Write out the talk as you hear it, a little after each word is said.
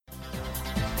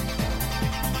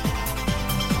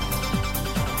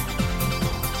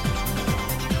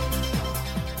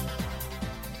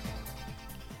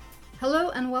Hello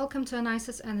and welcome to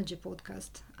Anisis Energy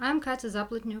Podcast. I'm Katya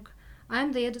Zaplotnyuk.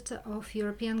 I'm the editor of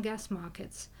European Gas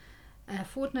Markets, a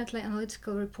fortnightly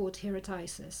analytical report here at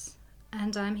ICIS.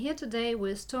 And I'm here today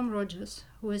with Tom Rogers,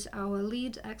 who is our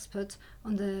lead expert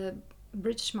on the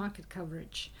British market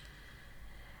coverage.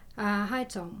 Hi,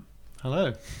 Tom.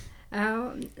 Hello.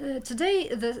 Today,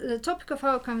 the topic of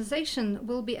our conversation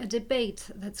will be a debate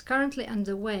that's currently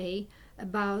underway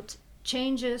about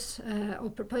changes or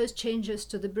proposed changes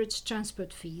to the British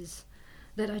transport fees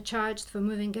that are charged for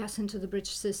moving gas into the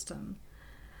British system.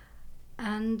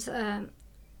 And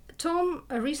Tom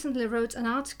recently wrote an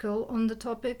article on the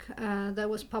topic that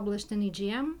was published in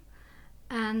EGM,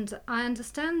 and I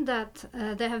understand that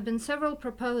there have been several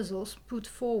proposals put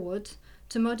forward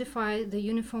to modify the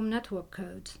Uniform Network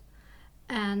Code,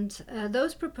 and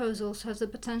those proposals have the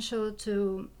potential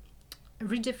to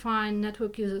redefine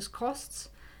network users' costs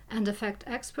and affect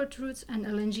export routes and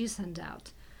LNG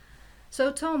send-out.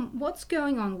 So, Tom, what's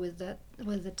going on with the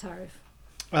tariff?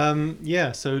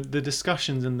 So the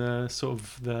discussions and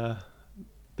the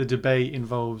debate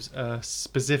involves a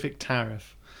specific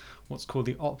tariff, what's called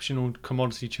the optional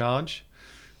commodity charge.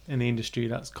 In the industry,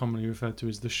 that's commonly referred to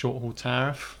as the short-haul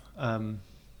tariff. And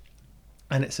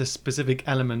it's a specific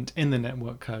element in the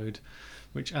network code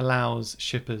which allows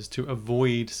shippers to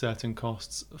avoid certain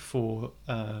costs for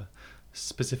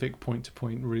specific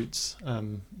point-to-point routes,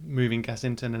 moving gas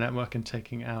into the network and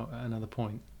taking it out at another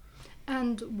point.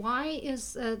 And why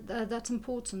is that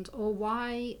important, or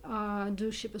why do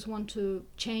shippers want to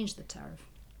change the tariff?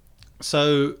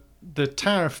 So the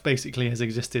tariff basically has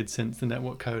existed since the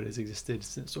network code has existed,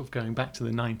 since sort of going back to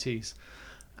the 90s.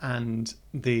 And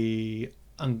the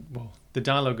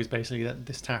dialogue is basically that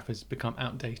this tariff has become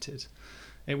outdated.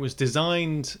 It was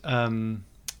designed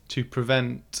to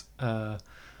prevent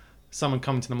someone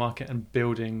coming to the market and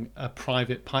building a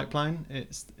private pipeline.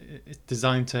 It's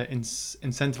designed to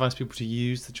incentivize people to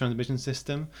use the transmission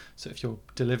system. So if you're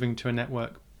delivering to a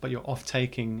network but you're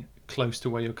off-taking close to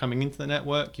where you're coming into the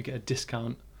network, you get a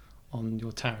discount on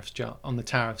your tariffs, on the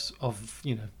tariffs of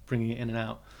bringing it in and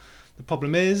out. The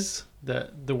problem is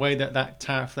that the way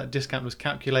that discount was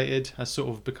calculated has sort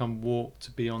of become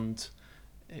warped beyond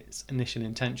its initial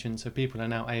intention, so people are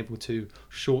now able to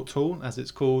short haul, as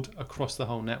it's called, across the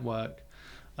whole network.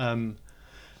 And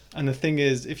the thing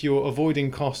is, if you're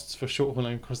avoiding costs for short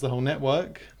hauling across the whole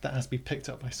network, that has to be picked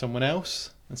up by someone else.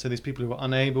 And so these people who are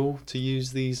unable to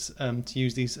use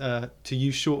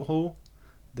short haul,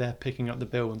 they're picking up the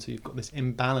bill, and so you've got this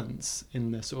imbalance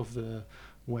in the sort of the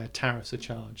where tariffs are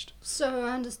charged. So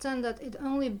I understand that it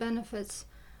only benefits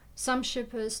some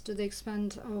shippers to the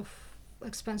expense of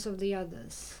the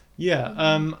others.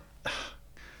 I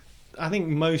think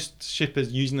most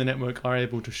shippers using the network are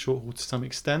able to short haul to some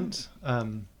extent,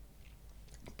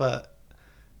 but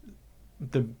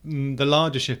the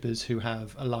larger shippers who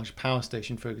have a large power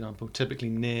station, for example, typically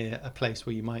near a place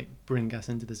where you might bring gas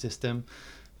into the system,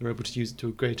 they're able to use it to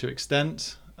a greater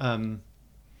extent,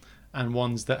 and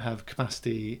ones that have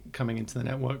capacity coming into the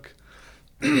network,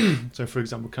 so for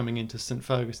example coming into St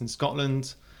Fergus in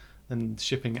Scotland and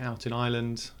shipping out in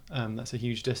Ireland, that's a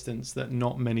huge distance that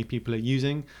not many people are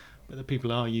using, but the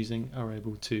people are using are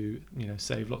able to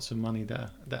save lots of money there.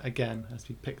 That again has to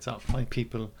be picked up by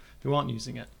people who aren't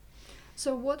using it.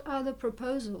 So what are the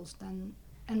proposals then,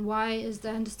 and why is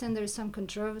there? I understand there is some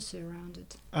controversy around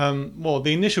it.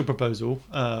 The initial proposal,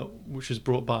 which was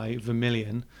brought by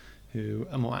Vermilion, who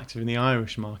are more active in the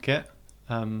Irish market,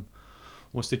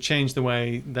 was to change the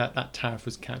way that tariff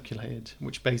was calculated,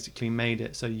 which basically made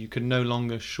it so you could no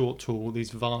longer short haul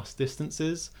these vast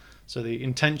distances. So the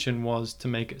intention was to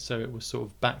make it so it was sort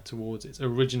of back towards its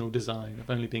original design of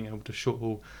only being able to short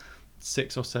haul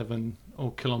 6 or 7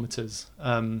 kilometres.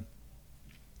 A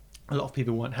lot of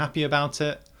people weren't happy about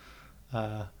it,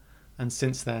 and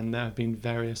since then there have been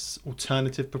various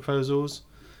alternative proposals,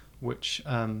 which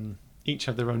each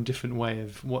have their own different way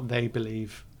of what they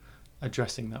believe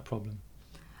addressing that problem.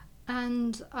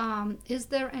 And is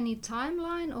there any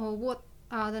timeline, or what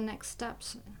are the next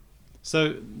steps?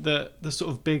 So the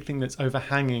sort of big thing that's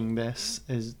overhanging this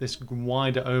is this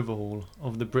wider overhaul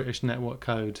of the British network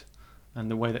code and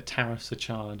the way that tariffs are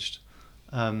charged.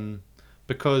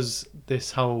 Because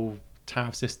this whole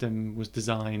tariff system was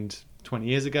designed 20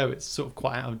 years ago, it's sort of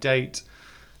quite out of date.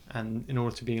 And in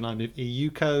order to be in line with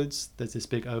EU codes, there's this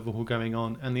big overhaul going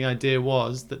on. And the idea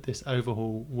was that this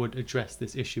overhaul would address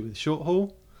this issue with short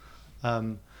haul.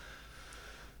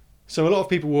 So a lot of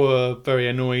people were very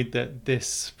annoyed that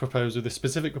this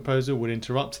specific proposal, would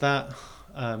interrupt that.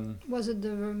 Was it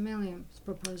the Vermilion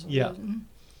proposal? Yeah.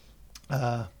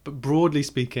 But broadly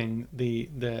speaking,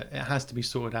 it has to be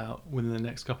sorted out within the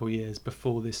next couple of years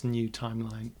before this new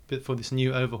timeline, before this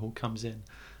new overhaul comes in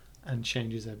and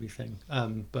changes everything.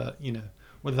 But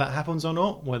whether that happens or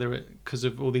not, whether it because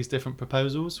of all these different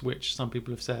proposals, which some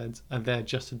people have said are there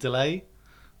just to delay,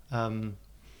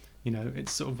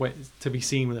 it's sort of to be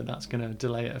seen whether that's going to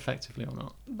delay it effectively or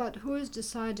not. But who is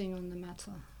deciding on the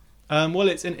matter? Well,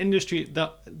 it's an industry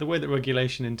that the way that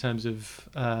regulation in terms of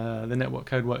the network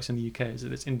code works in the UK is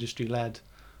that it's industry led.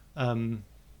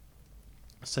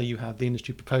 So you have the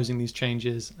industry proposing these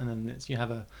changes, and then you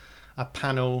have a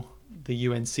panel, the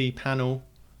UNC panel,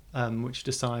 which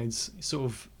decides sort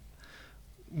of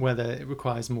whether it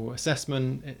requires more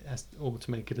assessment or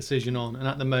to make a decision on. And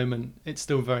at the moment, it's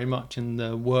still very much in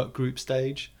the work group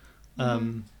stage.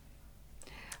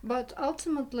 But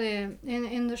ultimately,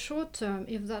 in the short term,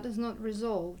 if that is not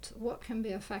resolved, what can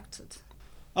be affected?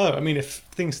 Oh, I mean, if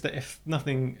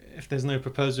there's no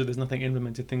proposal, there's nothing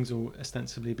implemented, things will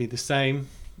ostensibly be the same.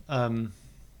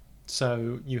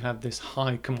 So you have this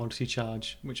high commodity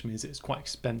charge, which means it's quite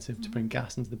expensive to bring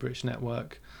gas into the British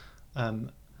network,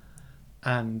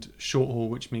 and short haul,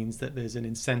 which means that there's an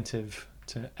incentive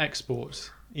to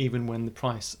export even when the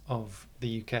price of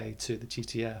the UK to the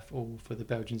TTF or for the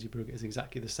Belgian Zeebrugge is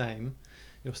exactly the same.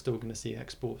 You're still going to see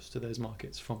exports to those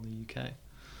markets from the UK.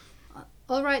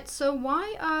 All right. So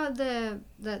why are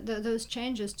those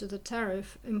changes to the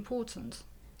tariff important?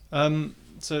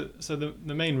 So the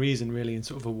main reason, really, in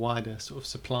sort of a wider sort of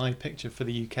supply picture for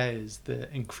the UK is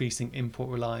the increasing import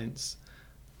reliance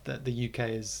that the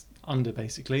UK is under,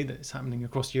 basically, that is happening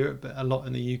across Europe, but a lot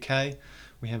in the UK.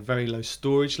 We have very low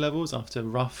storage levels after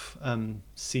Rough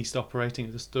ceased operating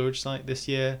as a storage site this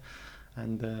year,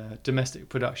 and domestic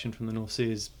production from the North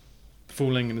Sea is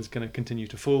falling and is going to continue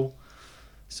to fall.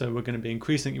 So we're going to be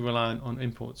increasingly reliant on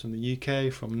imports from the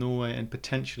UK, from Norway, and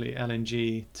potentially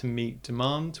LNG to meet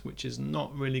demand, which is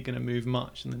not really going to move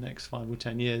much in the next 5 or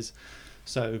 10 years.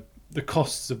 So the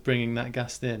costs of bringing that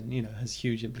gas in, has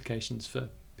huge implications for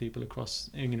people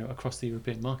across the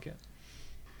European market.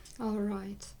 All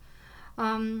right.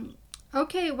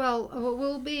 Okay, well,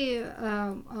 we'll be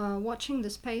watching the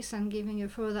space and giving you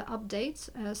further updates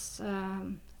as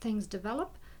things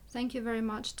develop. Thank you very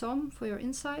much, Tom, for your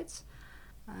insights.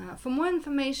 For more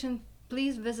information,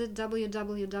 please visit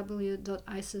www.ices.com.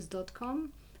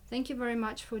 Thank you very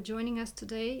much for joining us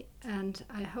today, and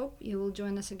I hope you will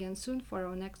join us again soon for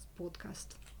our next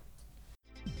podcast.